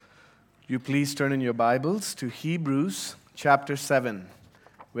You please turn in your Bibles to Hebrews chapter 7.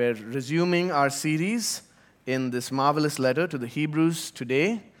 We're resuming our series in this marvelous letter to the Hebrews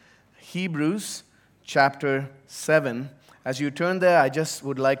today. Hebrews chapter 7. As you turn there, I just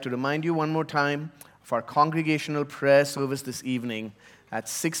would like to remind you one more time of our congregational prayer service this evening at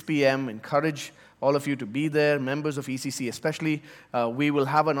 6 p.m. Encourage all of you to be there, members of ECC especially. We will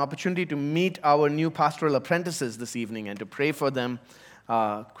have an opportunity to meet our new pastoral apprentices this evening and to pray for them,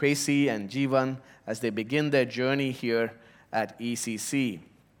 Kwesi and Jivan, as they begin their journey here at ECC.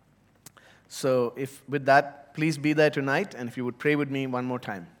 So with that, please be there tonight, and if you would pray with me one more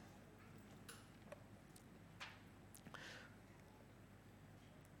time.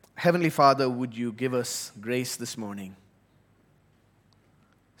 Heavenly Father, would you give us grace this morning?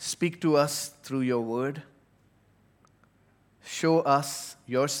 Speak to us through your word. Show us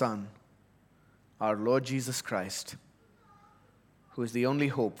your Son, our Lord Jesus Christ, who is the only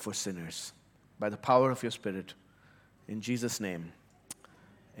hope for sinners, by the power of your Spirit. In Jesus' name,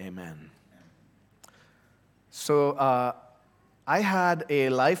 amen. So I had a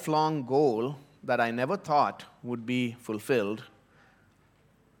lifelong goal that I never thought would be fulfilled,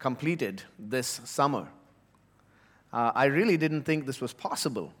 completed this summer. I really didn't think this was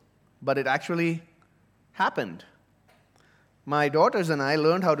possible, but it actually happened. My daughters and I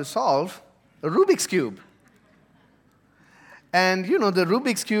learned how to solve a Rubik's Cube. And you know, the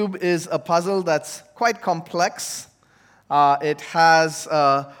Rubik's Cube is a puzzle that's quite complex. It has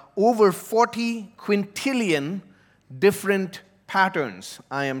over 40 quintillion different patterns,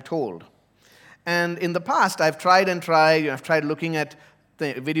 I am told. And in the past, I've tried and tried. I've tried looking at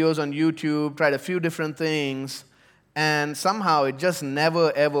videos on YouTube, tried a few different things, and somehow it just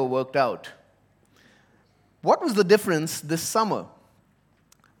never, ever worked out. What was the difference this summer?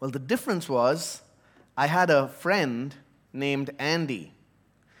 Well, the difference was I had a friend named Andy,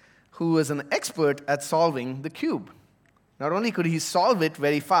 who was an expert at solving the cube. Not only could he solve it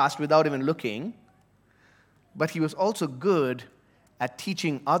very fast without even looking, but he was also good at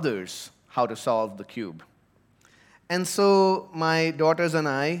teaching others how to solve the cube. And so my daughters and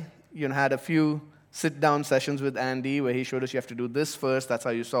I, had a few sit-down sessions with Andy where he showed us you have to do this first, that's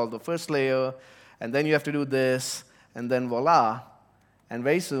how you solve the first layer, and then you have to do this, and then voila. And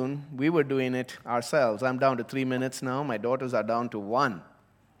very soon, we were doing it ourselves. I'm down to 3 minutes now. My daughters are down to 1.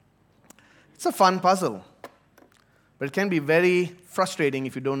 It's a fun puzzle, but it can be very frustrating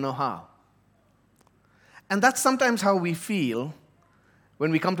if you don't know how. And that's sometimes how we feel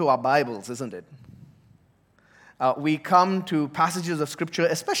when we come to our Bibles, isn't it? We come to passages of Scripture,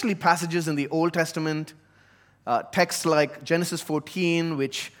 especially passages in the Old Testament, texts like Genesis 14,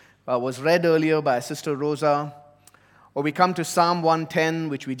 which was read earlier by Sister Rosa, or we come to Psalm 110,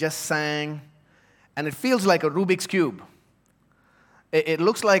 which we just sang, and it feels like a Rubik's Cube. It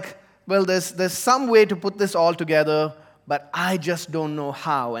looks like, well, there's some way to put this all together, but I just don't know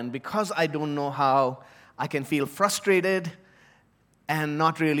how. And because I don't know how, I can feel frustrated and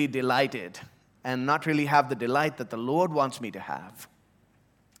not really delighted, and not really have the delight that the Lord wants me to have.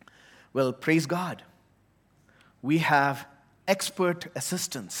 Well, praise God. We have expert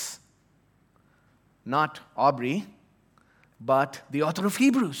assistance. Not Aubrey, but the author of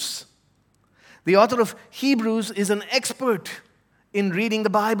Hebrews. The author of Hebrews is an expert in reading the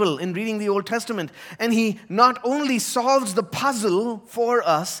Bible, in reading the Old Testament. And he not only solves the puzzle for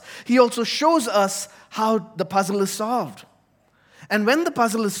us, he also shows us how the puzzle is solved. And when the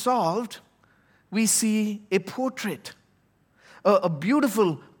puzzle is solved, we see a portrait, a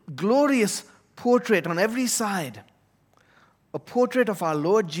beautiful, glorious portrait on every side, a portrait of our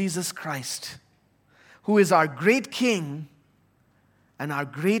Lord Jesus Christ, who is our great King and our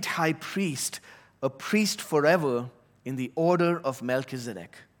great high priest, a priest forever in the order of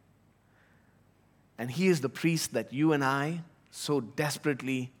Melchizedek. And he is the priest that you and I so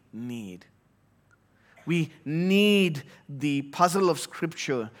desperately need. We need the puzzle of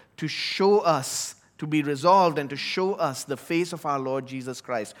Scripture to show us, to be resolved and to show us the face of our Lord Jesus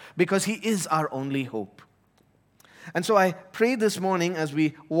Christ, because he is our only hope. And so I pray this morning as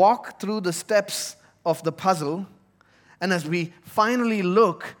we walk through the steps of the puzzle, and as we finally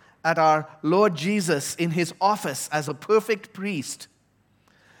look at our Lord Jesus in his office as a perfect priest,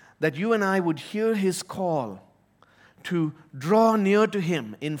 that you and I would hear his call to draw near to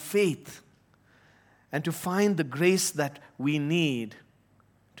him in faith and to find the grace that we need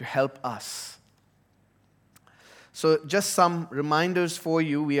to help us. So just some reminders for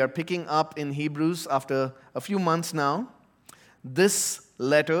you. We are picking up in Hebrews after a few months now. This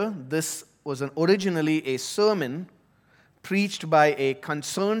letter, this was originally a sermon preached by a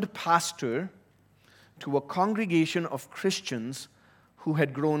concerned pastor to a congregation of Christians who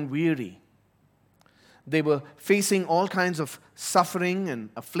had grown weary. They were facing all kinds of suffering and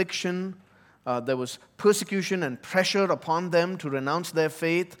affliction. There was persecution and pressure upon them to renounce their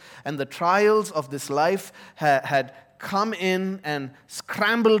faith, and the trials of this life had come in and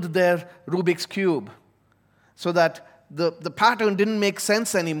scrambled their Rubik's Cube so that the pattern didn't make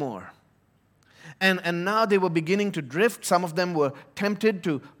sense anymore. And now they were beginning to drift. Some of them were tempted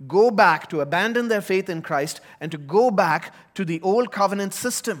to go back, to abandon their faith in Christ, and to go back to the old covenant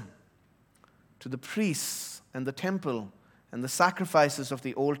system, to the priests and the temple and the sacrifices of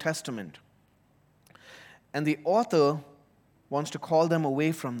the Old Testament. And the author wants to call them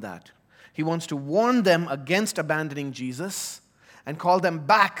away from that. He wants to warn them against abandoning Jesus and call them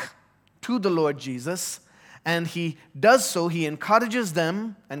back to the Lord Jesus. And he does so. He encourages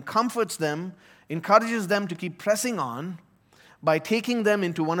them and comforts them, encourages them to keep pressing on by taking them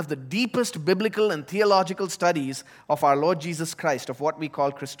into one of the deepest biblical and theological studies of our Lord Jesus Christ, of what we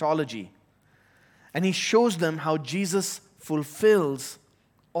call Christology. And he shows them how Jesus fulfills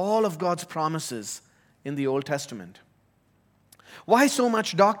all of God's promises in the Old Testament. Why so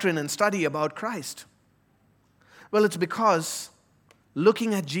much doctrine and study about Christ? Well, it's because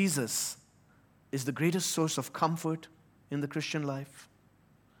looking at Jesus is the greatest source of comfort in the Christian life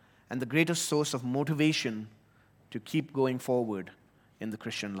and the greatest source of motivation to keep going forward in the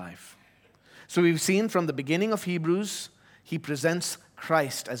Christian life. So we've seen from the beginning of Hebrews, he presents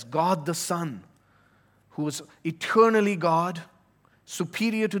Christ as God the Son, who was eternally God,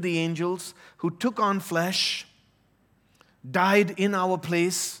 superior to the angels, who took on flesh, died in our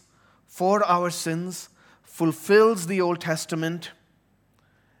place for our sins, fulfills the Old Testament,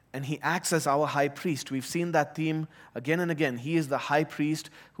 and he acts as our high priest. We've seen that theme again and again. He is the high priest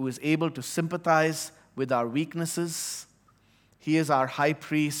who is able to sympathize with our weaknesses. He is our high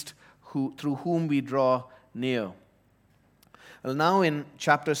priest through whom we draw near. Well, now in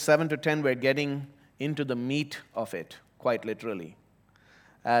chapters 7 to 10, we're getting into the meat of it, quite literally,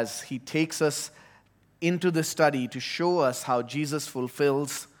 as he takes us into the study to show us how Jesus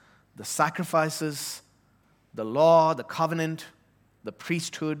fulfills the sacrifices, the law, the covenant, the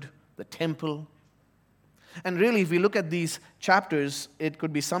priesthood, the temple. And really, if we look at these chapters, it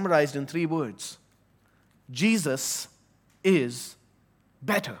could be summarized in 3 words. Jesus is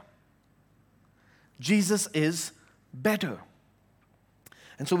better. Jesus is better.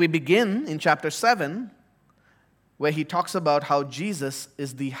 And so we begin in chapter 7, where he talks about how Jesus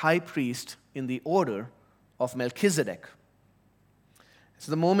is the high priest in the order of Melchizedek. It's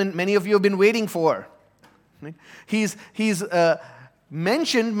the moment many of you have been waiting for. He's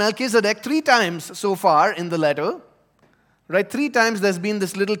mentioned Melchizedek 3 times so far in the letter. Right? 3 times there's been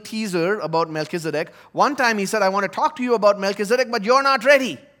this little teaser about Melchizedek. One time he said, I want to talk to you about Melchizedek, but you're not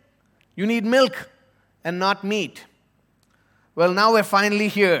ready. You need milk and not meat. Well, now we're finally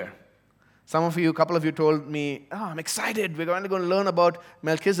here. A couple of you told me, I'm excited. We're going to learn about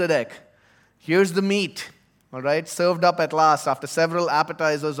Melchizedek. Here's the meat, all right, served up at last after several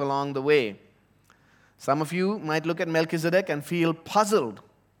appetizers along the way. Some of you might look at Melchizedek and feel puzzled.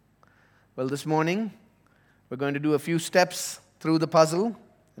 Well, this morning, we're going to do a few steps through the puzzle,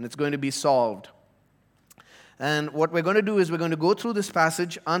 and it's going to be solved. And what we're going to do is we're going to go through this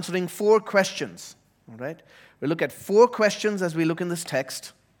passage answering 4 questions, all right? We'll look at 4 questions as we look in this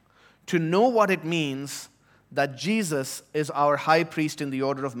text to know what it means that Jesus is our high priest in the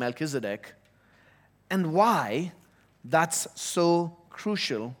order of Melchizedek and why that's so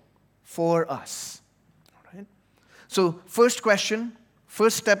crucial for us. All right? So, first question,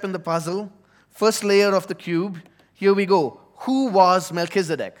 first step in the puzzle, first layer of the cube, here we go. Who was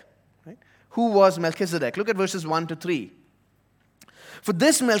Melchizedek? Right? Who was Melchizedek? Look at verses 1 to 3. For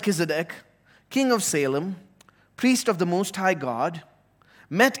this Melchizedek, king of Salem, priest of the Most High God,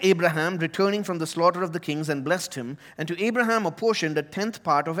 met Abraham returning from the slaughter of the kings and blessed him, and to Abraham apportioned a 10th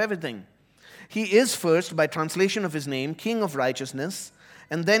part of everything. He is first, by translation of his name, King of Righteousness,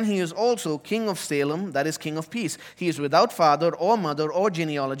 and then he is also King of Salem, that is, King of Peace. He is without father or mother or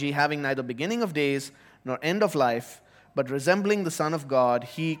genealogy, having neither beginning of days nor end of life, but resembling the Son of God,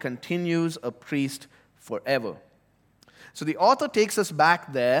 he continues a priest forever. So the author takes us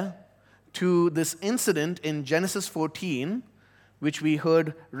back there to this incident in Genesis 14, which we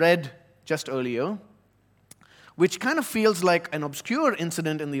heard read just earlier, which kind of feels like an obscure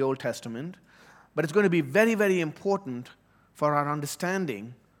incident in the Old Testament, but it's going to be very, very important for our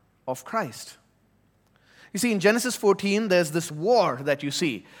understanding of Christ. You see, in Genesis 14, there's this war that you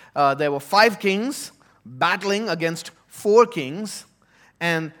see. There were 5 kings battling against 4 kings,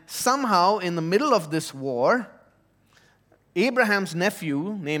 and somehow in the middle of this war, Abraham's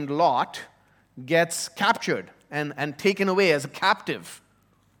nephew named Lot gets captured and taken away as a captive.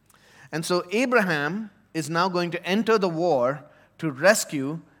 And so Abraham is now going to enter the war to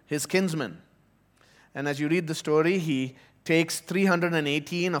rescue his kinsmen. And as you read the story, he takes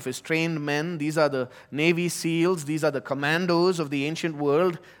 318 of his trained men. These are the Navy SEALs. These are the commandos of the ancient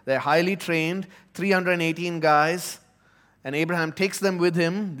world. They're highly trained, 318 guys. And Abraham takes them with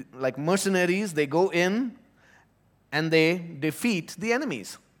him like mercenaries. They go in and they defeat the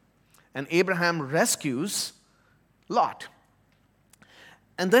enemies. And Abraham rescues Lot.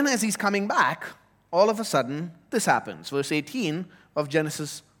 And then as he's coming back, all of a sudden, this happens. Verse 18 of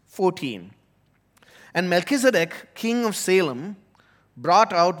Genesis 14. And Melchizedek, king of Salem,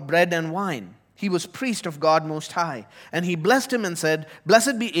 brought out bread and wine. He was priest of God Most High. And he blessed him and said,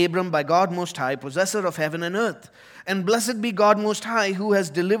 Blessed be Abram by God Most High, possessor of heaven and earth. And blessed be God Most High, who has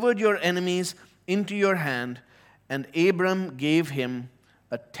delivered your enemies into your hand. And Abram gave him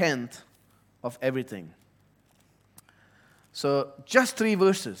a tenth of everything. So just 3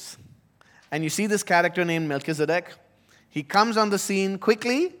 verses. And you see this character named Melchizedek. He comes on the scene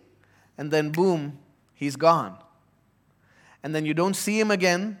quickly, and then boom, he's gone. And then you don't see him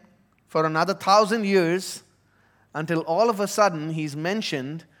again for another 1,000 years until all of a sudden he's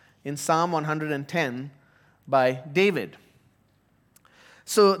mentioned in Psalm 110 by David.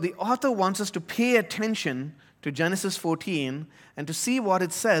 So the author wants us to pay attention to Genesis 14 and to see what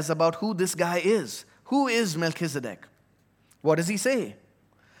it says about who this guy is. Who is Melchizedek? What does he say?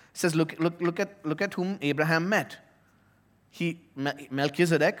 He says, look at whom Abraham met.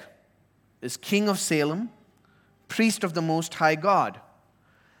 Melchizedek is king of Salem, priest of the Most High God.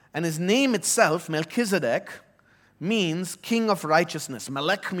 And his name itself, Melchizedek, means king of righteousness.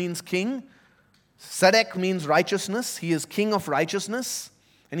 Melech means king. Sedek means righteousness. He is king of righteousness.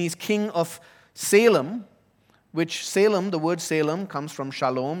 And he's king of Salem, which Salem, the word Salem, comes from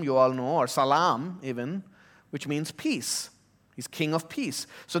shalom, you all know, or salam even, which means peace. He's king of peace.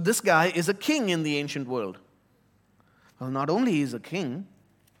 So this guy is a king in the ancient world. Well, not only is he a king,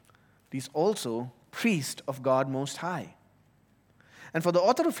 he's also priest of God Most High. And for the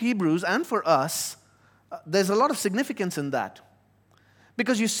author of Hebrews and for us, there's a lot of significance in that.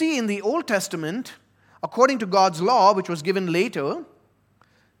 Because you see, in the Old Testament, according to God's law, which was given later,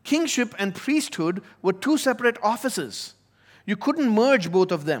 kingship and priesthood were 2 separate offices. You couldn't merge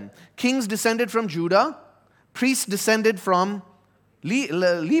both of them. Kings descended from Judah, priests descended from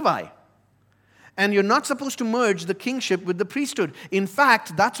Levi. And you're not supposed to merge the kingship with the priesthood. In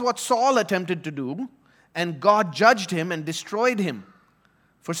fact, that's what Saul attempted to do, and God judged him and destroyed him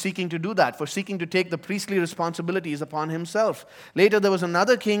for seeking to do that, for seeking to take the priestly responsibilities upon himself. Later, there was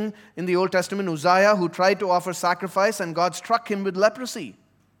another king in the Old Testament, Uzziah, who tried to offer sacrifice, and God struck him with leprosy.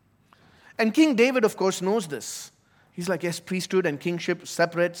 And King David, of course, knows this. He's like, yes, priesthood and kingship,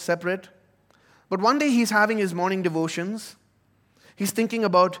 separate. But one day he's having his morning devotions. He's thinking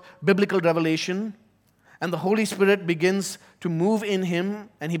about biblical revelation, and the Holy Spirit begins to move in him,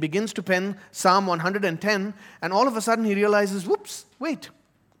 and he begins to pen Psalm 110, and all of a sudden he realizes, whoops, wait.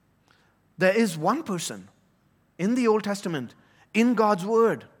 There is one person in the Old Testament, in God's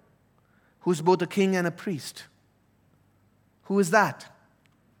Word, who's both a king and a priest. Who is that?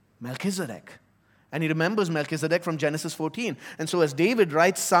 Melchizedek. And he remembers Melchizedek from Genesis 14. And so as David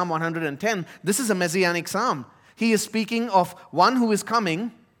writes Psalm 110, this is a messianic psalm. He is speaking of one who is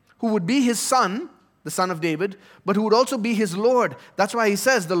coming, who would be his son, the son of David, but who would also be his Lord. That's why he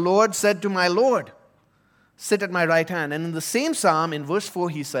says, the Lord said to my Lord, sit at my right hand. And in the same psalm, in verse 4,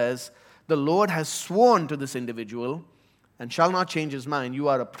 he says, the Lord has sworn to this individual and shall not change his mind. You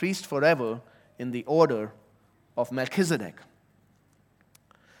are a priest forever in the order of Melchizedek.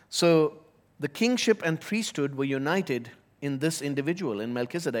 So the kingship and priesthood were united in this individual, in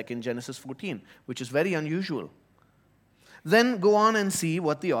Melchizedek, in Genesis 14, which is very unusual. Then go on and see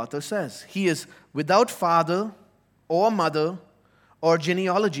what the author says. He is without father or mother or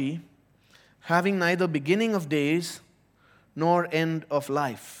genealogy, having neither beginning of days nor end of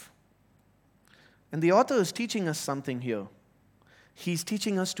life. And the author is teaching us something here. He's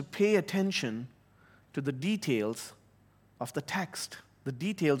teaching us to pay attention to the details of the text, the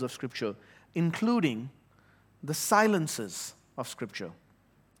details of Scripture, including the silences of Scripture.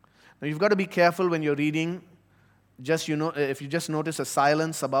 Now, you've got to be careful when you're reading. If you just notice a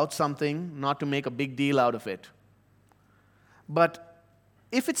silence about something, not to make a big deal out of it. But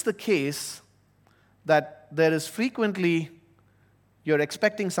if it's the case that there is frequently, you're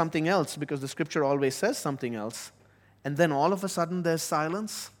expecting something else because the Scripture always says something else, and then all of a sudden there's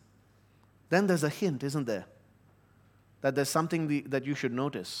silence, then there's a hint, isn't there? That there's something that you should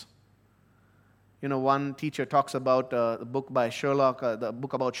notice. You know, one teacher talks about the book about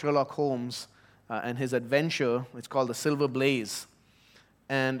Sherlock Holmes, and his adventure. It's called The Silver Blaze.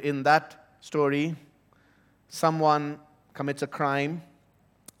 And in that story, someone commits a crime,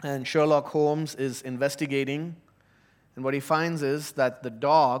 and Sherlock Holmes is investigating. And what he finds is that the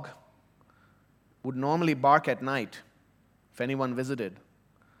dog would normally bark at night if anyone visited.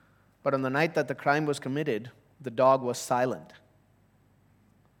 But on the night that the crime was committed, the dog was silent.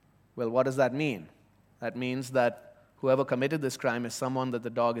 Well, what does that mean? That means that whoever committed this crime is someone that the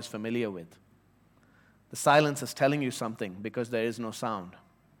dog is familiar with. The silence is telling you something because there is no sound.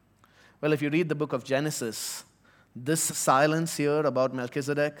 Well, if you read the book of Genesis, this silence here about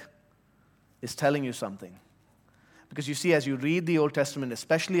Melchizedek is telling you something. Because you see, as you read the Old Testament,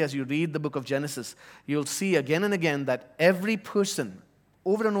 especially as you read the book of Genesis, you'll see again and again that every person,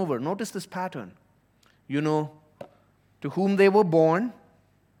 over and over, notice this pattern. You know to whom they were born,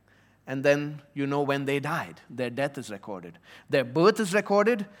 and then you know when they died. Their death is recorded. Their birth is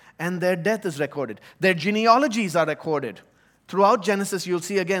recorded, and their death is recorded. Their genealogies are recorded. Throughout Genesis, you'll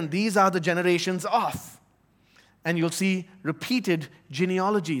see again, these are the generations of. And you'll see repeated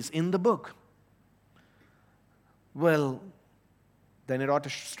genealogies in the book. Well, then it ought to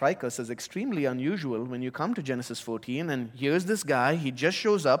strike us as extremely unusual when you come to Genesis 14, and here's this guy, he just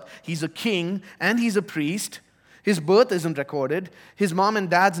shows up, he's a king, and he's a priest. His birth isn't recorded. His mom and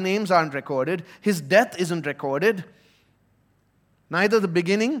dad's names aren't recorded. His death isn't recorded. Neither the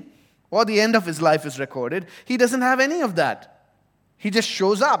beginning or the end of his life is recorded. He doesn't have any of that. He just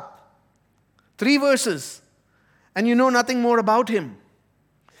shows up. 3 verses. And you know nothing more about him.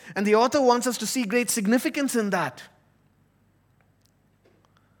 And the author wants us to see great significance in that.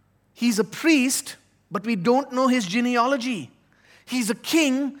 He's a priest, but we don't know his genealogy. He's a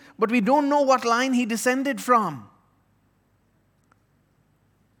king, but we don't know what line he descended from.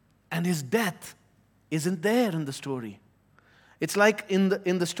 And his death isn't there in the story. It's like in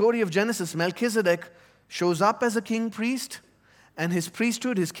the story of Genesis, Melchizedek shows up as a king priest, and his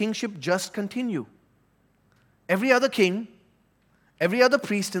priesthood, his kingship just continue. Every other king, every other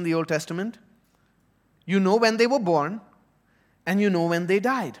priest in the Old Testament, you know when they were born, and you know when they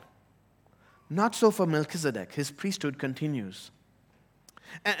died. Not so for Melchizedek. His priesthood continues.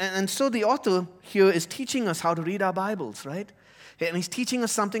 And so the author here is teaching us how to read our Bibles, right? And he's teaching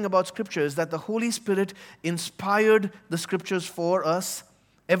us something about Scriptures, that the Holy Spirit inspired the Scriptures for us.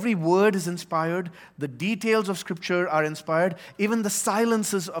 Every word is inspired. The details of Scripture are inspired. Even the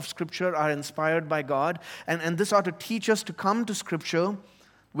silences of Scripture are inspired by God. And this ought to teach us to come to Scripture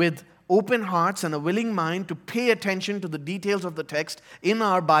with open hearts and a willing mind to pay attention to the details of the text in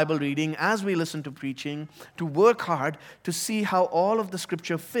our Bible reading as we listen to preaching, to work hard to see how all of the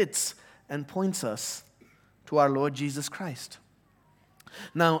Scripture fits and points us to our Lord Jesus Christ.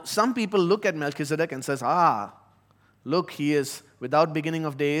 Now, some people look at Melchizedek and says, look, he is without beginning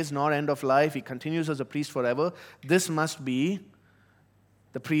of days nor end of life. He continues as a priest forever. This must be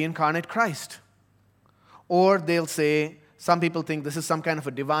the pre-incarnate Christ. Or they'll say, some people think this is some kind of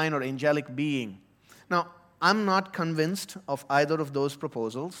a divine or angelic being. Now, I'm not convinced of either of those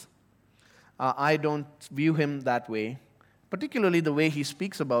proposals. I don't view him that way, particularly the way he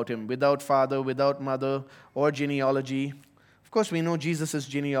speaks about him, without father, without mother, or genealogy. Of course, we know Jesus'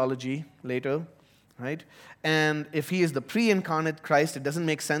 genealogy later, right? And if he is the pre-incarnate Christ, it doesn't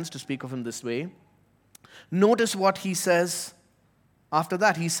make sense to speak of him this way. Notice what he says after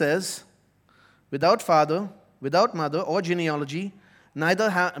that. He says, without father, without mother or genealogy,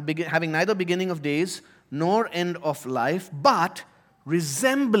 having neither beginning of days nor end of life, but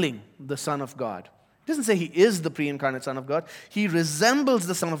resembling the Son of God. It doesn't say he is the pre-incarnate Son of God. He resembles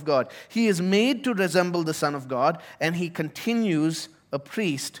the Son of God. He is made to resemble the Son of God, and he continues a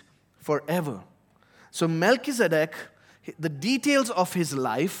priest forever. So Melchizedek, the details of his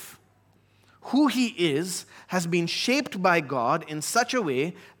life, who he is, has been shaped by God in such a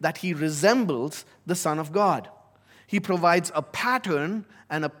way that he resembles the Son of God. He provides a pattern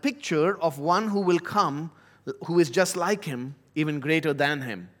and a picture of one who will come, who is just like him, even greater than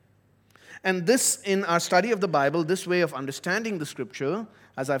him. And this, in our study of the Bible, this way of understanding the Scripture,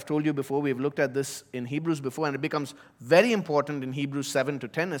 as I've told you before, we've looked at this in Hebrews before, and it becomes very important in Hebrews 7 to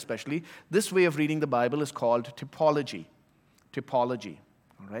 10 especially. This way of reading the Bible is called typology. Typology,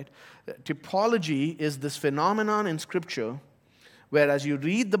 all right? Typology is this phenomenon in Scripture where as you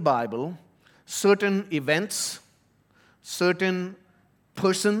read the Bible, certain events, certain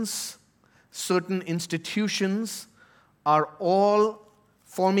persons, certain institutions are all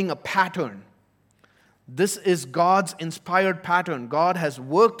forming a pattern. This is God's inspired pattern. God has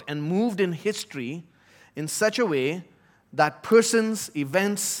worked and moved in history in such a way that persons,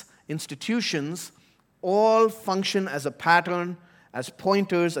 events, institutions all function as a pattern as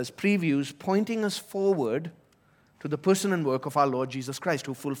pointers, as previews, pointing us forward to the person and work of our Lord Jesus Christ,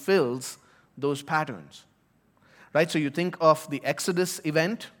 who fulfills those patterns. Right? So you think of the Exodus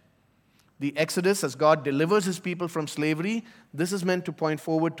event, the Exodus as God delivers his people from slavery. This is meant to point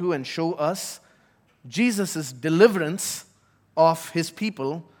forward to and show us Jesus' deliverance of his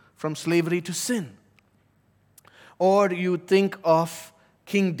people from slavery to sin. Or you think of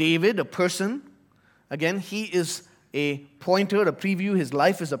King David, a person. Again, he is a pointer, a preview. His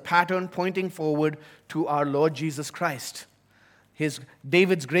life is a pattern pointing forward to our Lord Jesus Christ,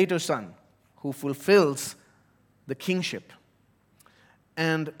 David's greater son, who fulfills the kingship.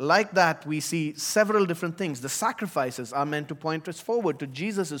 And like that, we see several different things. The sacrifices are meant to point us forward to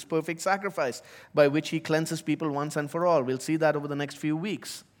Jesus' perfect sacrifice, by which he cleanses people once and for all. We'll see that over the next few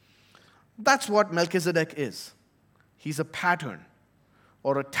weeks. That's what Melchizedek is. He's a pattern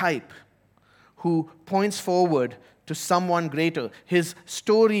or a type who points forward to someone greater. His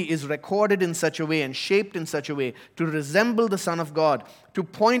story is recorded in such a way and shaped in such a way to resemble the Son of God, to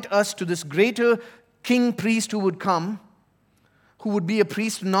point us to this greater king priest who would come, who would be a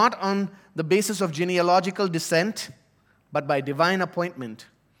priest not on the basis of genealogical descent, but by divine appointment,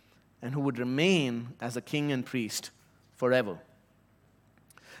 and who would remain as a king and priest forever.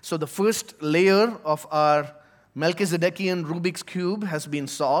 So the first layer of our Melchizedekian Rubik's Cube has been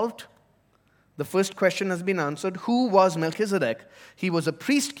solved. The first question has been answered. Who was Melchizedek? He was a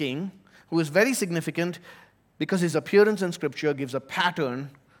priest king who is very significant because his appearance in Scripture gives a pattern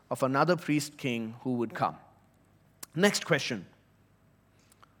of another priest king who would come. Next question.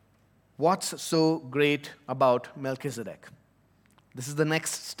 What's so great about Melchizedek? This is the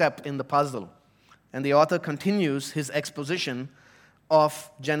next step in the puzzle. And the author continues his exposition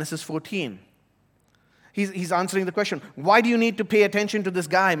of Genesis 14. He's answering the question, why do you need to pay attention to this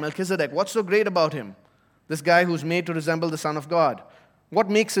guy, Melchizedek? What's so great about him? This guy who's made to resemble the Son of God. What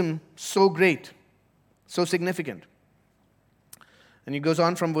makes him so great, so significant? And he goes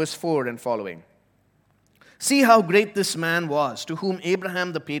on from verse 4 and following. See how great this man was, to whom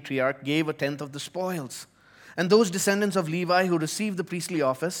Abraham the patriarch gave a tenth of the spoils. And those descendants of Levi who received the priestly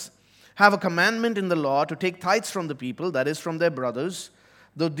office have a commandment in the law to take tithes from the people, that is, from their brothers,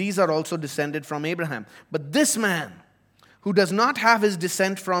 though these are also descended from Abraham. But this man, who does not have his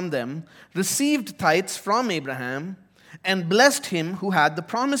descent from them, received tithes from Abraham and blessed him who had the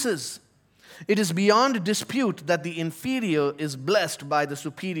promises. It is beyond dispute that the inferior is blessed by the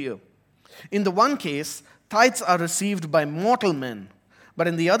superior. In the one case, tithes are received by mortal men, but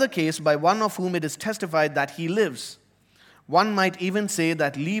in the other case, by one of whom it is testified that he lives. One might even say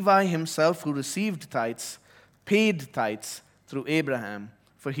that Levi himself, who received tithes, paid tithes through Abraham,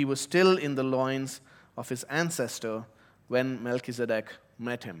 for he was still in the loins of his ancestor when Melchizedek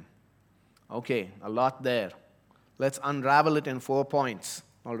met him. Okay, a lot there. Let's unravel it in 4 points.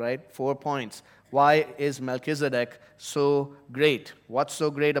 All right, 4 points. Why is Melchizedek so great? What's so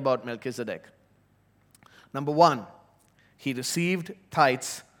great about Melchizedek? Number 1, he received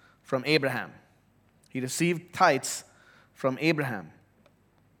tithes from Abraham. He received tithes from Abraham.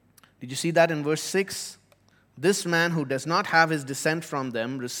 Did you see that in verse 6? This man who does not have his descent from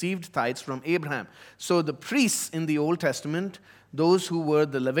them received tithes from Abraham. So the priests in the Old Testament, those who were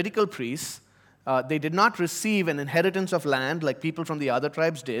the Levitical priests, they did not receive an inheritance of land like people from the other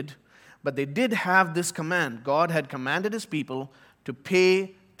tribes did, but they did have this command. God had commanded his people to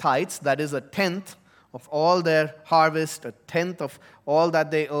pay tithes, that is a tenth of all their harvest, a tenth of all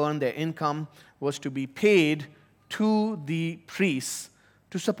that they earned, their income was to be paid to the priests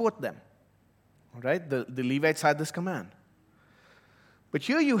to support them. All right? The Levites had this command. But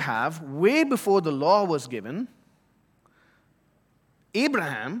here you have, way before the law was given,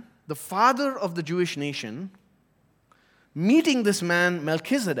 Abraham, the father of the Jewish nation, meeting this man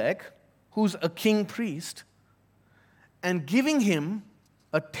Melchizedek, who's a king priest, and giving him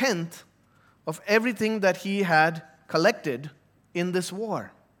a tenth of everything that he had collected in this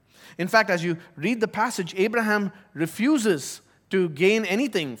war. In fact, as you read the passage, Abraham refuses to gain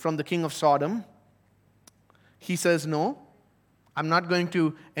anything from the king of Sodom. He says, no, I'm not going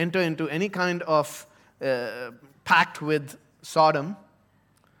to enter into any kind of pact with Sodom.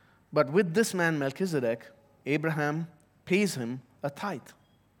 But with this man Melchizedek, Abraham pays him a tithe.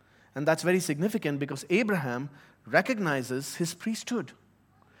 And that's very significant because Abraham recognizes his priesthood.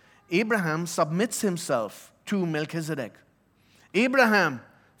 Abraham submits himself to Melchizedek.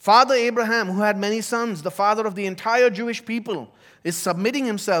 Father Abraham, who had many sons, the father of the entire Jewish people, is submitting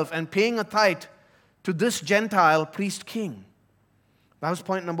himself and paying a tithe to this Gentile priest king. That was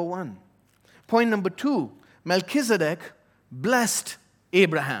point number 1. Point number 2, Melchizedek blessed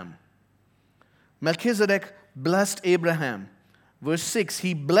Abraham. Melchizedek blessed Abraham. Verse 6,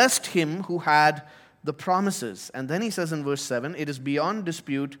 he blessed him who had the promises. And then he says in verse 7, it is beyond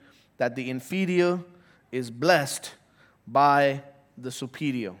dispute that the inferior is blessed by the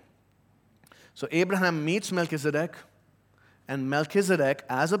superior. So Abraham meets Melchizedek, and Melchizedek,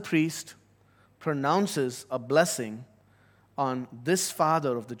 as a priest, pronounces a blessing on this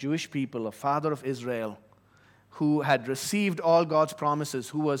father of the Jewish people, a father of Israel, who had received all God's promises,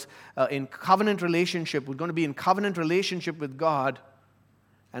 who was in covenant relationship, was going to be in covenant relationship with God,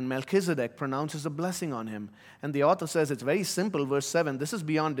 and Melchizedek pronounces a blessing on him. And the author says it's very simple, verse 7, this is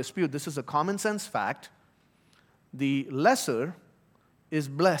beyond dispute. This is a common sense fact. The lesser is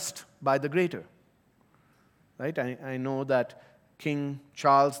blessed by the greater. Right? I know that King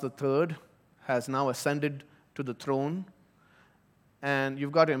Charles III has now ascended to the throne. And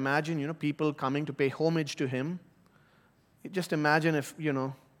you've got to imagine, people coming to pay homage to him. Just imagine if,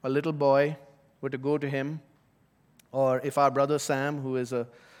 a little boy were to go to him, or if our brother Sam, who is a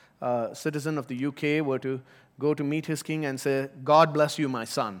citizen of the UK, were to go to meet his king and say, God bless you, my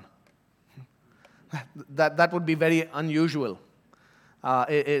son. That would be very unusual.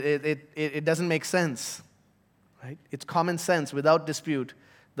 It doesn't make sense. Right? It's common sense, without dispute.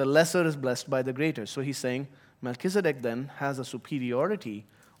 The lesser is blessed by the greater. So he's saying, Melchizedek then has a superiority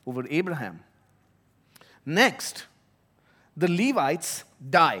over Abraham. Next, the Levites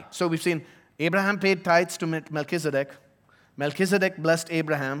die. So we've seen Abraham paid tithes to Melchizedek. Melchizedek blessed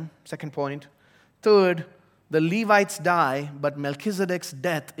Abraham, second point. Third, the Levites die, but Melchizedek's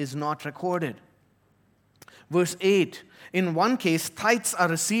death is not recorded. Verse 8, in one case, tithes are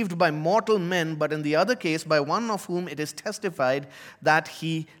received by mortal men, but in the other case, by one of whom it is testified that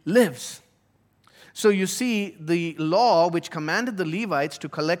he lives. So you see, the law which commanded the Levites to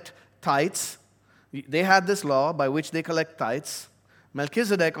collect tithes, they had this law by which they collect tithes.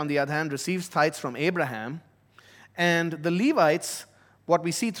 Melchizedek, on the other hand, receives tithes from Abraham. And the Levites, what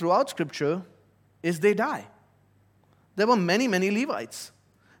we see throughout Scripture, is they die. There were many, many Levites.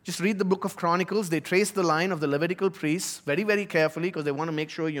 Just read the book of Chronicles. They trace the line of the Levitical priests very, very carefully because they want to make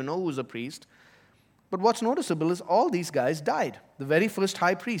sure you know who's a priest. But what's noticeable is all these guys died. The very first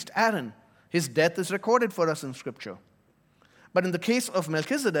high priest, Aaron, his death is recorded for us in Scripture. But in the case of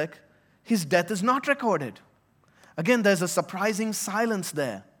Melchizedek, his death is not recorded. Again, there's a surprising silence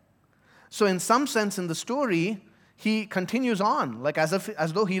there. So in some sense in the story, he continues on, like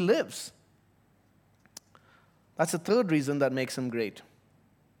as though he lives. That's the third reason that makes him great.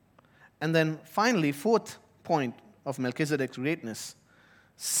 And then finally, fourth point of Melchizedek's greatness.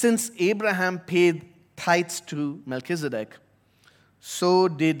 Since Abraham paid tithes to Melchizedek, so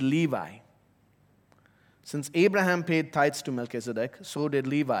did Levi. Since Abraham paid tithes to Melchizedek, so did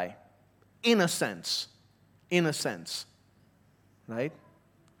Levi. In a sense. Right?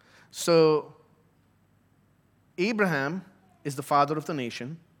 So, Abraham is the father of the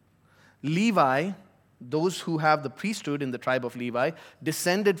nation. Levi, those who have the priesthood in the tribe of Levi,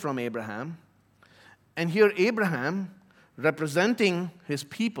 descended from Abraham. And here Abraham, representing his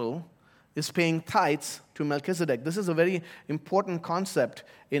people, is paying tithes to Melchizedek. This is a very important concept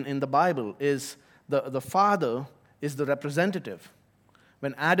in the Bible, is the father is the representative.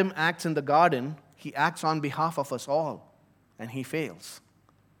 When Adam acts in the garden, he acts on behalf of us all, and he fails.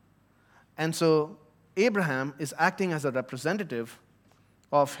 And so Abraham is acting as a representative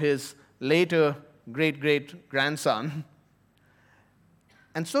of his later great-great-grandson.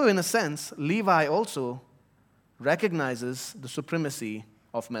 And so, in a sense, Levi also recognizes the supremacy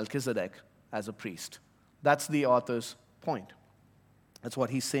of Melchizedek as a priest. That's the author's point. That's what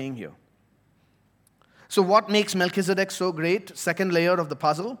he's saying here. So what makes Melchizedek so great? Second layer of the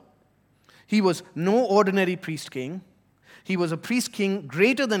puzzle. He was no ordinary priest king. He was a priest king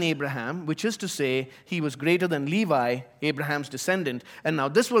greater than Abraham, which is to say, he was greater than Levi, Abraham's descendant. And now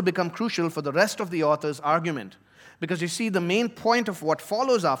this will become crucial for the rest of the author's argument. Because you see, the main point of what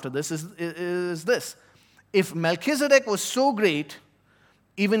follows after this is this. If Melchizedek was so great,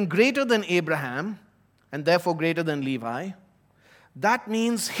 even greater than Abraham, and therefore greater than Levi, that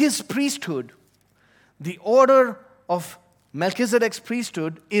means his priesthood, the order of Melchizedek's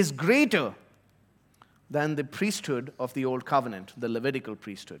priesthood, is greater than the priesthood of the Old Covenant, the Levitical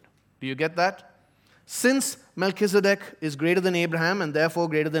priesthood. Do you get that? Since Melchizedek is greater than Abraham and therefore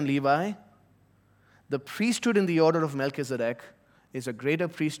greater than Levi, the priesthood in the order of Melchizedek is a greater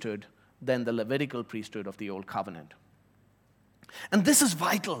priesthood than the Levitical priesthood of the Old Covenant. And this is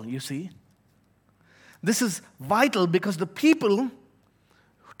vital, you see. This is vital because the people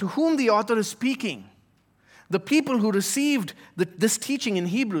to whom the author is speaking, the people who received this teaching in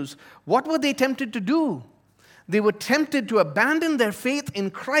Hebrews, what were they tempted to do? They were tempted to abandon their faith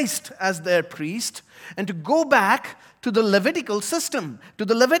in Christ as their priest and to go back to the Levitical system, to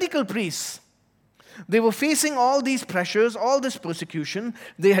the Levitical priests. They were facing all these pressures, all this persecution.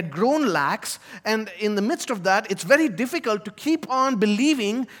 They had grown lax, and in the midst of that, it's very difficult to keep on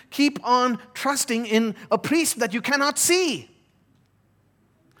believing, keep on trusting in a priest that you cannot see,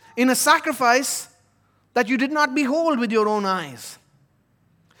 in a sacrifice that you did not behold with your own eyes.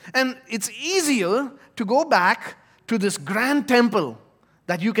 And it's easier to go back to this grand temple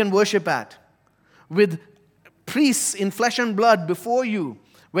that you can worship at, with priests in flesh and blood before you,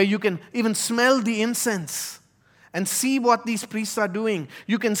 where you can even smell the incense and see what these priests are doing.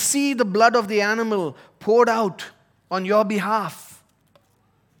 You can see the blood of the animal poured out on your behalf.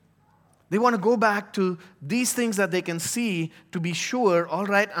 They want to go back to these things that they can see to be sure, all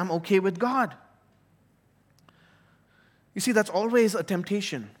right, I'm okay with God. You see, that's always a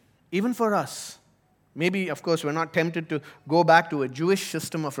temptation, even for us. Maybe, of course, we're not tempted to go back to a Jewish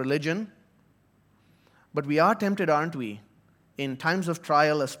system of religion, but we are tempted, aren't we, in times of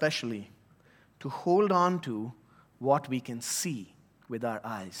trial especially, to hold on to what we can see with our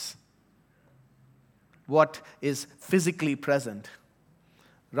eyes, what is physically present,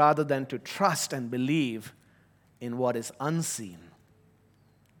 rather than to trust and believe in what is unseen.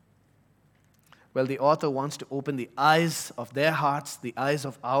 Well, the author wants to open the eyes of their hearts, the eyes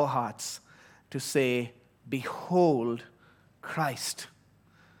of our hearts, to say, behold Christ,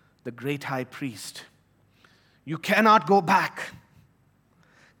 the great high priest. You cannot go back.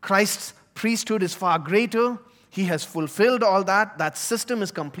 Christ's priesthood is far greater. He has fulfilled all that. That system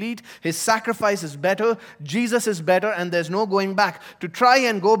is complete. His sacrifice is better. Jesus is better, and there's no going back. To try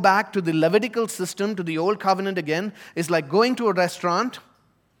and go back to the Levitical system, to the old covenant again, is like going to a restaurant,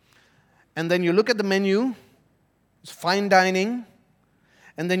 and then you look at the menu, it's fine dining,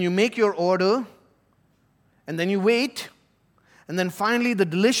 and then you make your order, and then you wait, and then finally the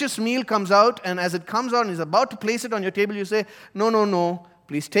delicious meal comes out, and as it comes out and is about to place it on your table, you say, no,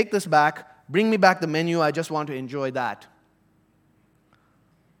 please take this back, bring me back the menu, I just want to enjoy that.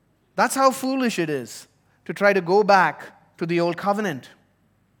 That's how foolish it is to try to go back to the old covenant.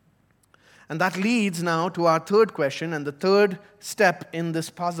 And that leads now to our third question and the third step in this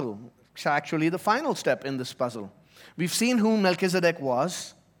puzzle. It's actually the final step in this puzzle. We've seen who Melchizedek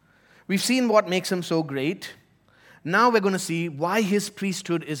was. We've seen what makes him so great. Now we're going to see why his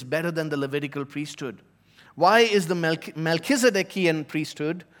priesthood is better than the Levitical priesthood. Why is the Melchizedekian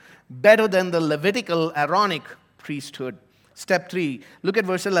priesthood better than the Levitical Aaronic priesthood? Step 3, look at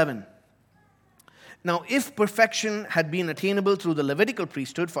verse 11. Now, if perfection had been attainable through the Levitical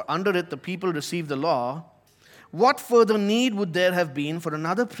priesthood, for under it the people received the law, what further need would there have been for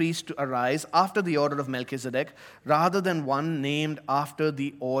another priest to arise after the order of Melchizedek, rather than one named after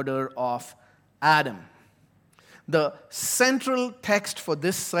the order of Adam? The central text for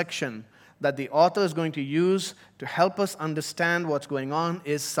this section that the author is going to use to help us understand what's going on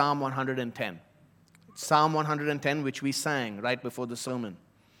is Psalm 110. Psalm 110, which we sang right before the sermon.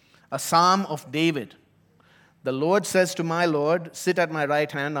 A psalm of David. The Lord says to my Lord, sit at my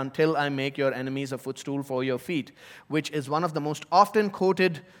right hand until I make your enemies a footstool for your feet, which is one of the most often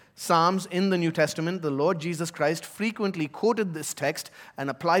quoted psalms in the New Testament. The Lord Jesus Christ frequently quoted this text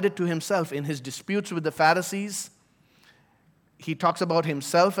and applied it to himself in his disputes with the Pharisees. He talks about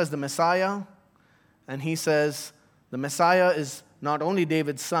himself as the Messiah, and he says the Messiah is not only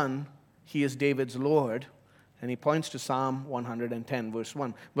David's son, he is David's Lord. And he points to Psalm 110, verse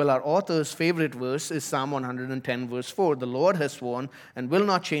 1. Well, our author's favorite verse is Psalm 110, verse 4. The Lord has sworn and will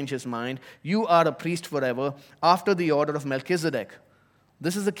not change his mind. You are a priest forever, after the order of Melchizedek.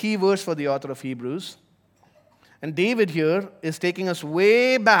 This is the key verse for the author of Hebrews. And David here is taking us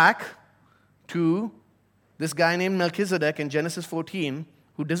way back to this guy named Melchizedek in Genesis 14,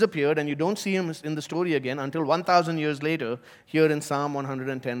 who disappeared, and you don't see him in the story again until 1,000 years later, here in Psalm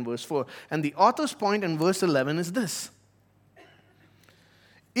 110, verse 4. And the author's point in verse 11 is this.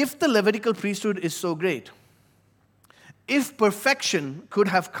 If the Levitical priesthood is so great, if perfection could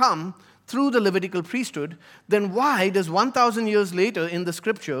have come through the Levitical priesthood, then why does 1,000 years later in the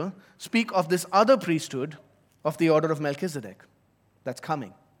scripture speak of this other priesthood of the order of Melchizedek that's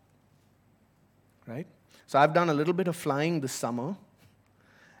coming? Right? So I've done a little bit of flying this summer,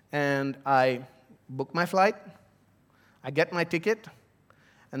 and I book my flight, I get my ticket,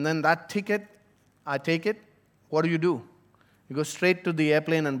 and then that ticket, I take it. What do? You go straight to the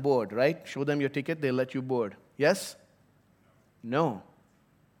airplane and board, right? Show them your ticket, they'll let you board. Yes? No.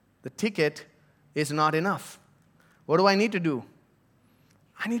 The ticket is not enough. What do I need to do?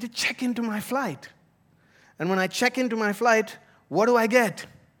 I need to check into my flight. And when I check into my flight, what do I get?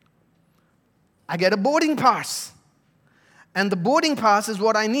 I get a boarding pass. And the boarding pass is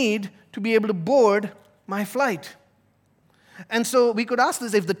what I need to be able to board my flight. And so we could ask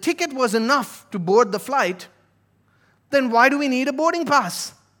this, if the ticket was enough to board the flight, then why do we need a boarding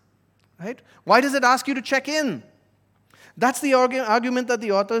pass? Right? Why does it ask you to check in? That's the argument that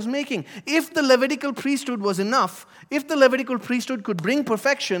the author is making. If the Levitical priesthood was enough, if the Levitical priesthood could bring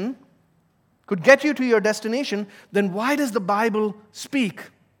perfection, could get you to your destination, then why does the Bible speak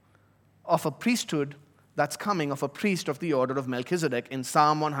of a priesthood that's coming, of a priest of the order of Melchizedek in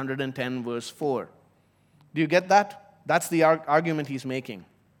Psalm 110, verse 4? Do you get that? That's the argument he's making.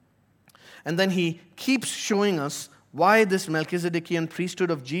 And then he keeps showing us why this Melchizedekian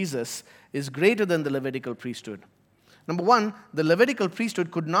priesthood of Jesus is greater than the Levitical priesthood. Number one, the Levitical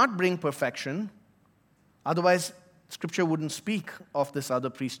priesthood could not bring perfection, otherwise Scripture wouldn't speak of this other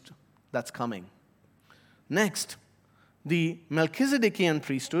priest that's coming. Next, the Melchizedekian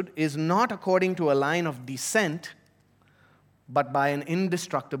priesthood is not according to a line of descent, but by an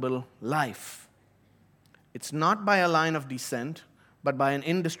indestructible life. It's not by a line of descent, but by an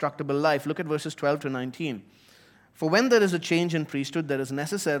indestructible life. Look at verses 12 to 19. For when there is a change in priesthood, there is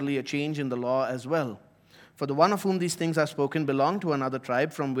necessarily a change in the law as well. For the one of whom these things are spoken belonged to another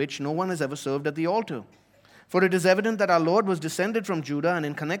tribe from which no one has ever served at the altar. For it is evident that our Lord was descended from Judah, and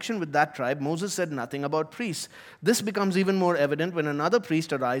in connection with that tribe, Moses said nothing about priests. This becomes even more evident when another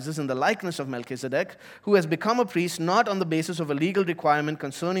priest arises in the likeness of Melchizedek, who has become a priest not on the basis of a legal requirement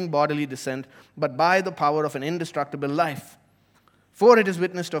concerning bodily descent, but by the power of an indestructible life. For it is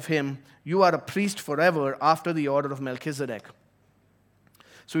witnessed of him, you are a priest forever after the order of Melchizedek.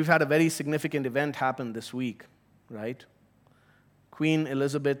 So we've had a very significant event happen this week, right? Queen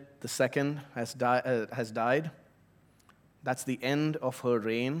Elizabeth II has died. That's the end of her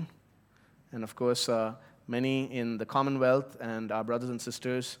reign. And of course, many in the Commonwealth and our brothers and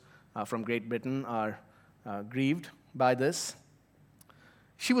sisters from Great Britain are grieved by this.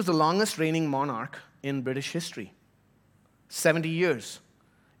 She was the longest reigning monarch in British history, 70 years.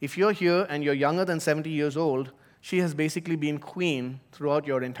 If you're here and you're younger than 70 years old, she has basically been queen throughout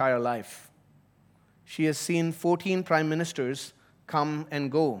your entire life. She has seen 14 prime ministers come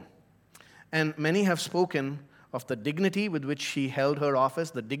and go. And many have spoken of the dignity with which she held her office,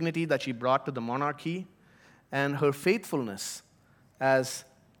 the dignity that she brought to the monarchy, and her faithfulness as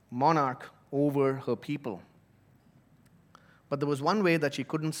monarch over her people. But there was one way that she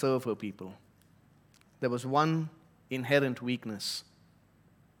couldn't serve her people. There was one inherent weakness.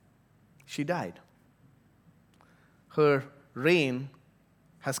 She died. Her reign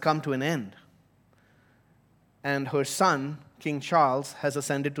has come to an end. And her son, King Charles, has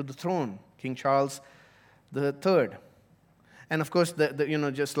ascended to the throne, King Charles III. And of course,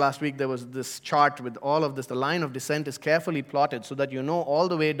 just last week there was this chart with all of this. The line of descent is carefully plotted so that you know all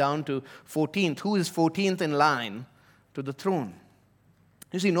the way down to 14th, who is 14th in line to the throne.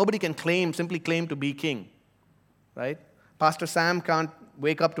 You see, nobody can simply claim to be king, right? Pastor Sam can't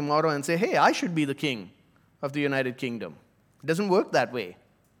wake up tomorrow and say, hey, I should be the king of the United Kingdom. It doesn't work that way.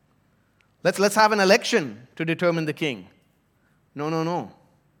 Let's have an election to determine the king. No.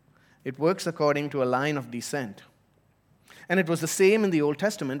 It works according to a line of descent. And it was the same in the Old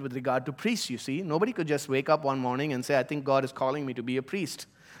Testament with regard to priests, you see. Nobody could just wake up one morning and say, I think God is calling me to be a priest.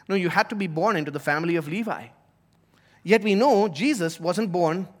 No, you had to be born into the family of Levi. Yet we know Jesus wasn't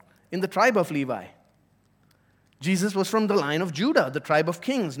born in the tribe of Levi. Jesus was from the line of Judah, the tribe of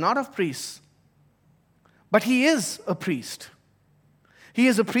kings, not of priests. But he is a priest. He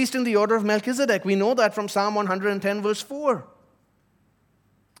is a priest in the order of Melchizedek. We know that from Psalm 110, verse 4.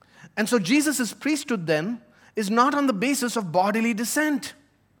 And so Jesus' priesthood then is not on the basis of bodily descent.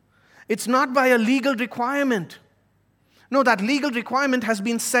 It's not by a legal requirement. No, that legal requirement has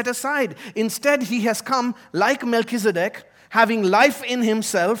been set aside. Instead, he has come like Melchizedek, having life in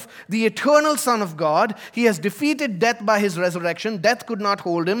himself, the eternal Son of God. He has defeated death by his resurrection. Death could not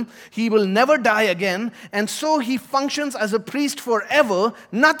hold him. He will never die again. And so he functions as a priest forever.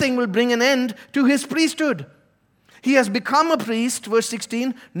 Nothing will bring an end to his priesthood. He has become a priest, verse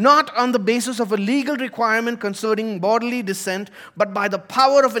 16, not on the basis of a legal requirement concerning bodily descent, but by the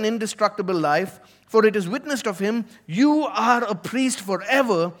power of an indestructible life. For it is witnessed of him, you are a priest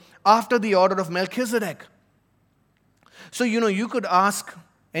forever after the order of Melchizedek. So, you could ask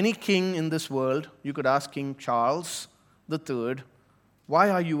any king in this world, you could ask King Charles III, why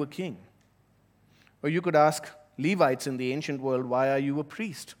are you a king? Or you could ask Levites in the ancient world, why are you a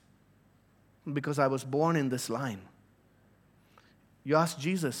priest? Because I was born in this line. You ask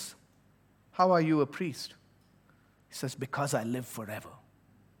Jesus, how are you a priest? He says, because I live forever.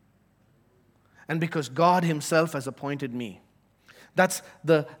 And because God himself has appointed me. That's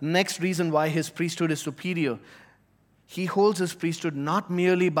the next reason why his priesthood is superior. He holds his priesthood not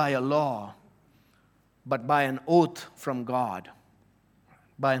merely by a law, but by an oath from God.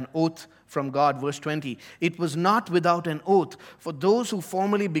 By an oath from God, verse 20. It was not without an oath, for those who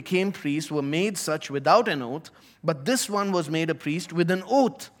formerly became priests were made such without an oath, but this one was made a priest with an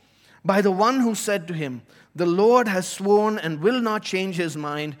oath, by the one who said to him, "The Lord has sworn and will not change his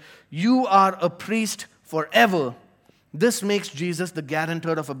mind. You are a priest forever." This makes Jesus the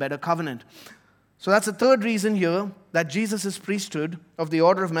guarantor of a better covenant. So that's the third reason here that Jesus' priesthood of the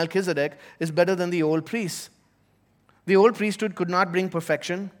order of Melchizedek is better than the old priests. The old priesthood could not bring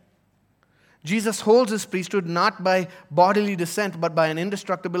perfection. Jesus holds his priesthood not by bodily descent, but by an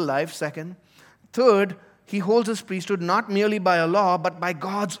indestructible life, second. Third, he holds his priesthood not merely by a law, but by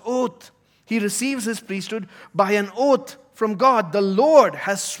God's oath. He receives his priesthood by an oath from God. The Lord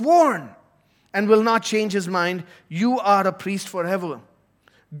has sworn and will not change his mind. You are a priest forever.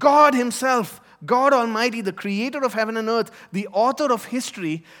 God himself, God Almighty, the creator of heaven and earth, the author of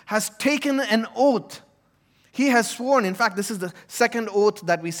history, has taken an oath. He has sworn. In fact, this is the second oath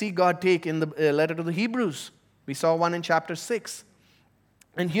that we see God take in the letter to the Hebrews. We saw one in chapter 6.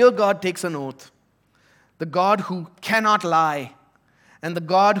 And here God takes an oath. The God who cannot lie and the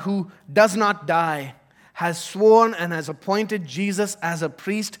God who does not die has sworn and has appointed Jesus as a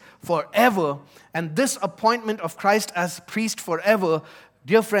priest forever. And this appointment of Christ as priest forever,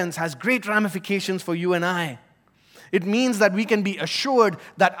 dear friends, has great ramifications for you and I. It means that we can be assured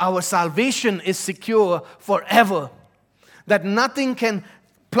that our salvation is secure forever, that nothing can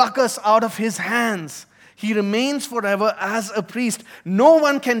pluck us out of his hands. He remains forever as a priest. No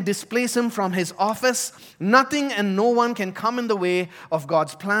one can displace him from his office. Nothing and no one can come in the way of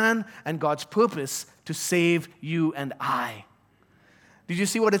God's plan and God's purpose to save you and I. Did you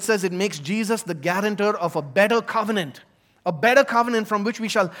see what it says? It makes Jesus the guarantor of a better covenant from which we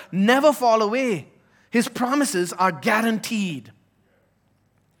shall never fall away. His promises are guaranteed.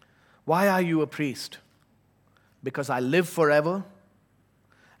 Why are you a priest? Because I live forever,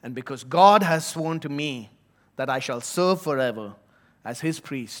 and because God has sworn to me that I shall serve forever as his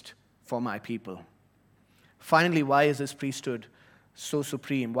priest for my people. Finally, why is his priesthood so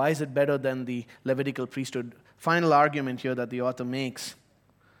supreme? Why is it better than the Levitical priesthood? Final argument here that the author makes.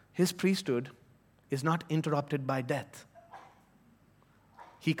 His priesthood is not interrupted by death.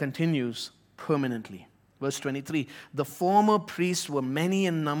 He continues permanently. Verse 23, the former priests were many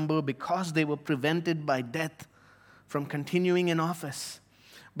in number because they were prevented by death from continuing in office.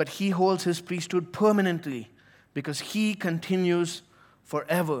 But he holds his priesthood permanently because he continues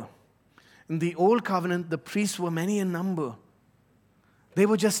forever. In the old covenant, the priests were many in number. They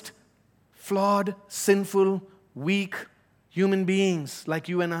were just flawed, sinful, weak human beings like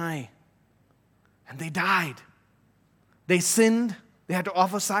you and I. And they died. They sinned. They had to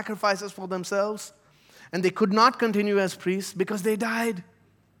offer sacrifices for themselves. And they could not continue as priests because they died.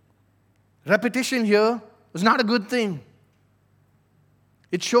 Repetition here was not a good thing.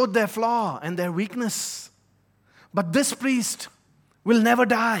 It showed their flaw and their weakness. But this priest will never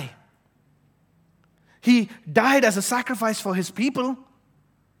die. He died as a sacrifice for his people.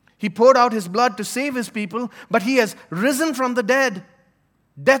 He poured out his blood to save his people, but he has risen from the dead.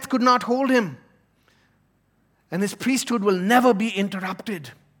 Death could not hold him. And his priesthood will never be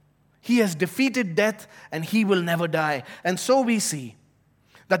interrupted. He has defeated death and he will never die. And so we see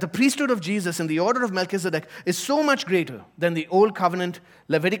that the priesthood of Jesus in the order of Melchizedek is so much greater than the old covenant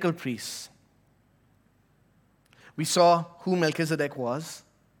Levitical priests. We saw who Melchizedek was.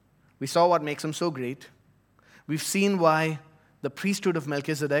 We saw what makes him so great. We've seen why the priesthood of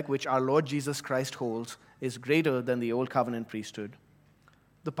Melchizedek, which our Lord Jesus Christ holds, is greater than the old covenant priesthood.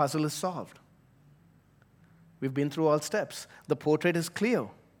 The puzzle is solved. We've been through all steps. The portrait is clear.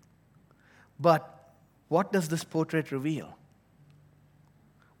 But what does this portrait reveal?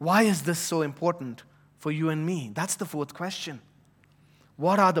 Why is this so important for you and me? That's the fourth question.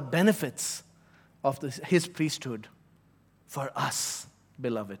 What are the benefits of his priesthood for us,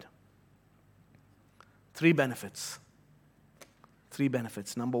 beloved? Three benefits.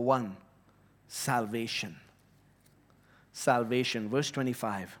 Number one, salvation. Salvation. Verse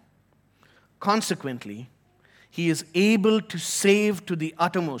 25. Consequently, he is able to save to the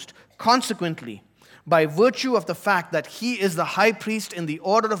uttermost. Consequently, by virtue of the fact that he is the high priest in the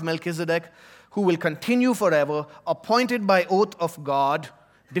order of Melchizedek, who will continue forever, appointed by oath of God,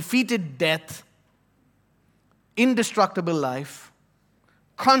 defeated death, indestructible life.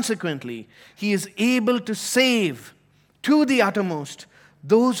 Consequently, he is able to save to the uttermost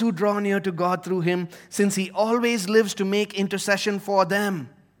those who draw near to God through him, since he always lives to make intercession for them.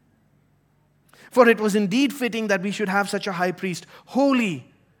 For it was indeed fitting that we should have such a high priest,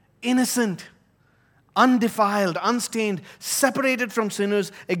 holy, innocent, undefiled, unstained, separated from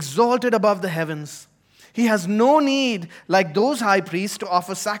sinners, exalted above the heavens. He has no need, like those high priests, to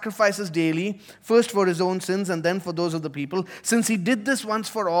offer sacrifices daily, first for his own sins and then for those of the people, since he did this once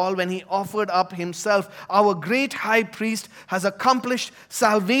for all when he offered up himself. Our great high priest has accomplished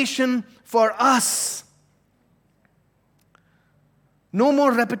salvation for us. No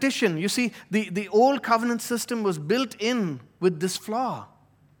more repetition. You see, the old covenant system was built in with this flaw.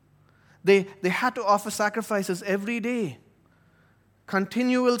 They had to offer sacrifices every day.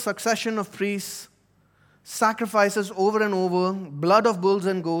 Continual succession of priests, sacrifices over and over, blood of bulls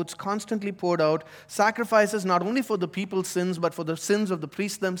and goats constantly poured out, sacrifices not only for the people's sins, but for the sins of the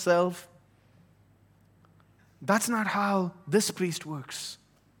priests themselves. That's not how this priest works.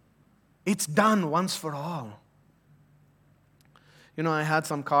 It's done once for all. You know, I had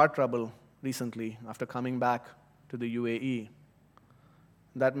some car trouble recently after coming back to the UAE.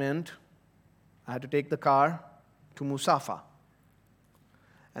 That meant I had to take the car to Musafa.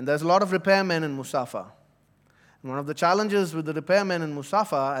 And there's a lot of repairmen in Musafa. And one of the challenges with the repairmen in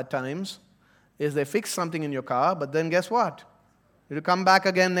Musafa at times is they fix something in your car, but then guess what? You have to come back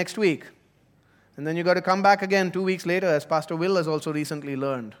again next week. And then you got to come back again 2 weeks later, as Pastor Will has also recently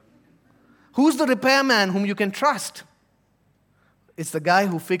learned. Who's the repairman whom you can trust? It's the guy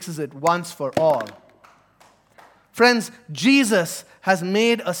who fixes it once for all. Friends, Jesus has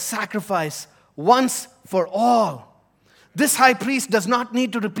made a sacrifice once for all. This high priest does not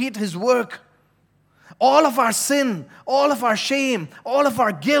need to repeat his work. All of our sin, all of our shame, all of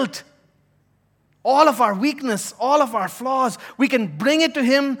our guilt, all of our weakness, all of our flaws, we can bring it to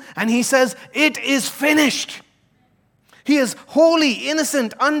him and he says, it is finished. He is holy,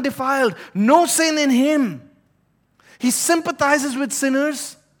 innocent, undefiled, no sin in him. He sympathizes with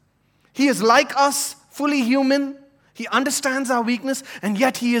sinners. He is like us, fully human. He understands our weakness, and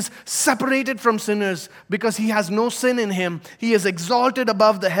yet he is separated from sinners because he has no sin in him. He is exalted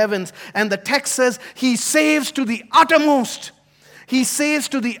above the heavens. And the text says he saves to the uttermost. He saves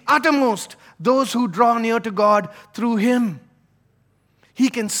to the uttermost those who draw near to God through him. He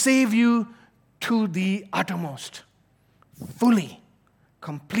can save you to the uttermost, fully,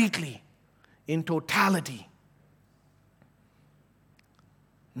 completely, in totality.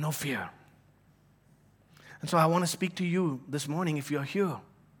 No fear. And so I want to speak to you this morning if you're here.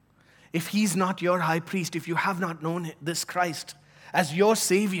 If he's not your high priest, if you have not known this Christ as your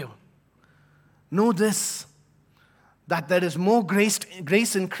Savior, know this, that there is more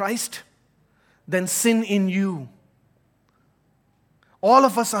grace in Christ than sin in you. All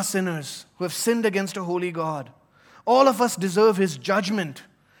of us are sinners who have sinned against a holy God. All of us deserve his judgment,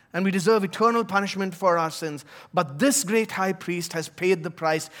 and we deserve eternal punishment for our sins. But this great high priest has paid the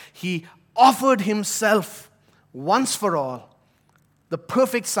price. He offered himself once for all, the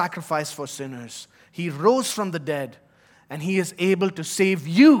perfect sacrifice for sinners. He rose from the dead, and he is able to save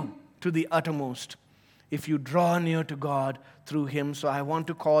you to the uttermost if you draw near to God through him. So I want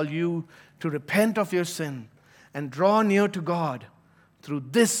to call you to repent of your sin and draw near to God through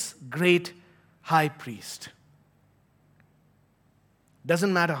this great high priest.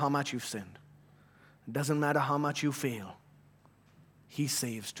 Doesn't matter how much you've sinned. Doesn't matter how much you fail. He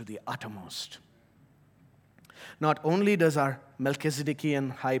saves to the uttermost. Not only does our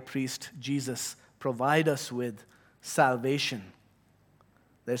Melchizedekian high priest, Jesus, provide us with salvation,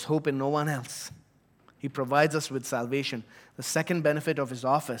 there's hope in no one else. He provides us with salvation. The second benefit of his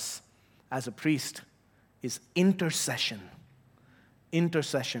office as a priest is intercession.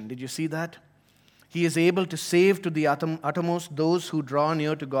 Intercession. Did you see that? He is able to save to the uttermost those who draw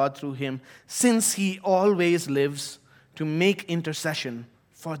near to God through him, since he always lives to make intercession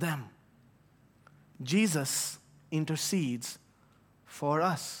for them. Jesus intercedes for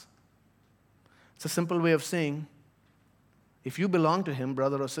us. It's a simple way of saying, if you belong to him,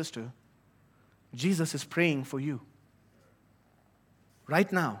 brother or sister, Jesus is praying for you.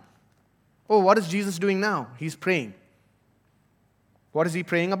 Right now. Oh, what is Jesus doing now? He's praying. What is he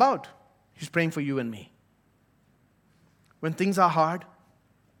praying about? He's praying for you and me. When things are hard,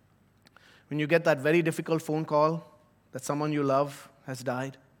 when you get that very difficult phone call that someone you love has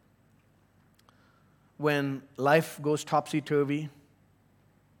died, when life goes topsy-turvy,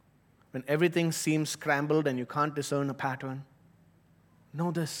 when everything seems scrambled and you can't discern a pattern,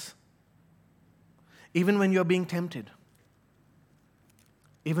 know this. Even when you're being tempted,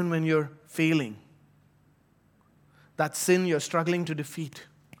 even when you're failing, that sin you're struggling to defeat,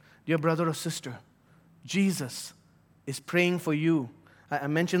 dear brother or sister, Jesus is praying for you. I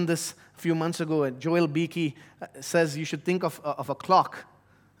mentioned this a few months ago. Joel Beakey says you should think of a clock.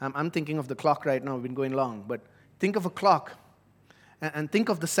 I'm thinking of the clock right now. We've been going long. But think of a clock. And think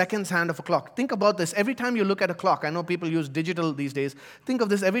of the seconds hand of a clock. Think about this. Every time you look at a clock, I know people use digital these days. Think of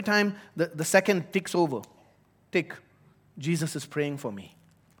this every time the second ticks over. Tick. Jesus is praying for me.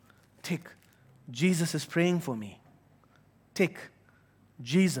 Tick. Jesus is praying for me. Tick.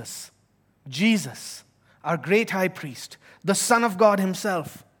 Jesus. Jesus, our great high priest, the Son of God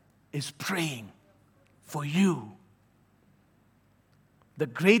himself, is praying for you. The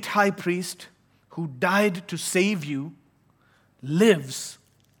great high priest who died to save you lives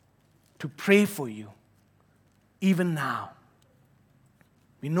to pray for you, even now.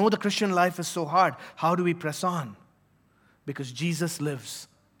 We know the Christian life is so hard. How do we press on? Because Jesus lives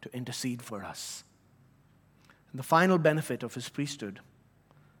to intercede for us. And the final benefit of his priesthood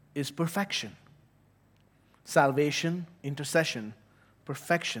is perfection. Salvation, intercession,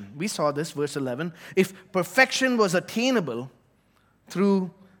 perfection. We saw this, verse 11. If perfection was attainable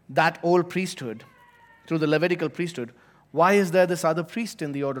through that old priesthood, through the Levitical priesthood, why is there this other priest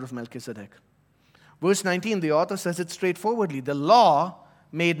in the order of Melchizedek? Verse 19, the author says it straightforwardly. The law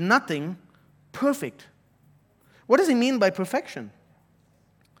made nothing perfect. What does he mean by perfection?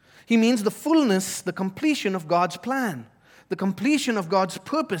 He means the fullness, the completion of God's plan, the completion of God's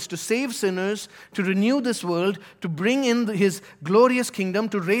purpose to save sinners, to renew this world, to bring in his glorious kingdom,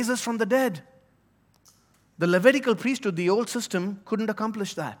 to raise us from the dead. The Levitical priesthood, the old system, couldn't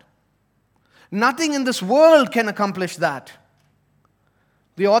accomplish that. Nothing in this world can accomplish that.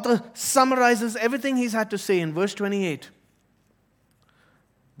 The author summarizes everything he's had to say in verse 28.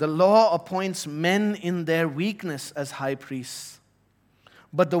 The law appoints men in their weakness as high priests.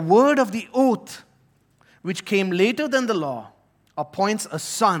 But the word of the oath, which came later than the law, appoints a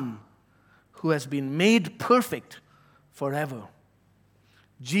son who has been made perfect forever.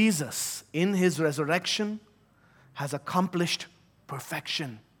 Jesus, in his resurrection, has accomplished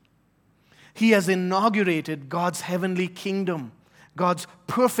perfection. He has inaugurated God's heavenly kingdom, God's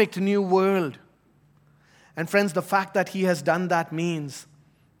perfect new world. And friends, the fact that he has done that means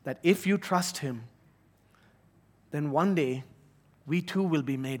that if you trust him, then one day we too will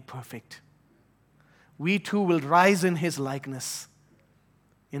be made perfect. We too will rise in his likeness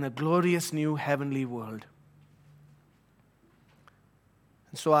in a glorious new heavenly world.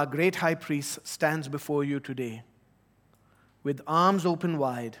 And so our great high priest stands before you today with arms open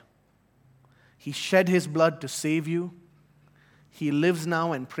wide. He shed his blood to save you. He lives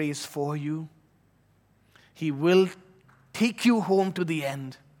now and prays for you. He will take you home to the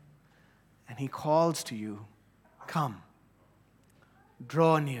end. And he calls to you, come,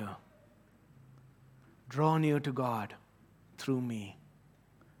 draw near. Draw near to God through me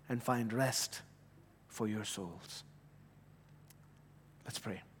and find rest for your souls. Let's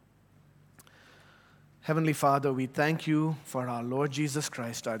pray. Heavenly Father, we thank you for our Lord Jesus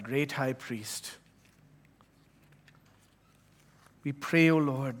Christ, our great high priest. We pray, O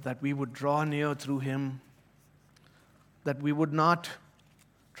Lord, that we would draw near through him, that we would not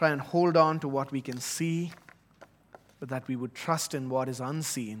try and hold on to what we can see, but that we would trust in what is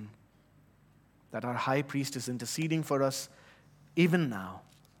unseen, that our high priest is interceding for us even now,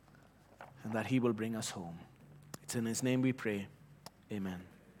 and that he will bring us home. It's in his name we pray. Amen.